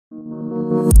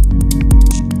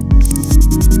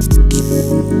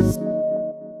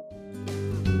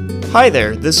Hi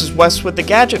there, this is Wes with the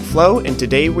Gadget Flow, and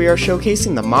today we are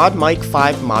showcasing the ModMic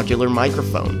 5 modular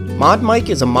microphone. ModMic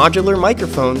is a modular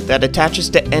microphone that attaches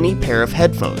to any pair of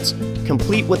headphones.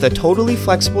 Complete with a totally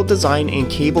flexible design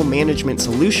and cable management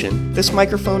solution, this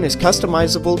microphone is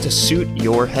customizable to suit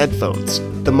your headphones.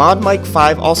 The ModMic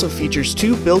 5 also features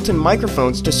two built-in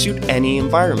microphones to suit any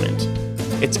environment.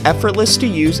 It's effortless to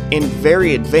use and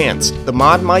very advanced. The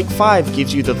ModMic 5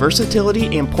 gives you the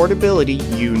versatility and portability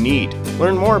you need.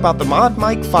 Learn more about the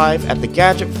ModMic 5 at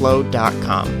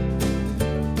thegadgetflow.com.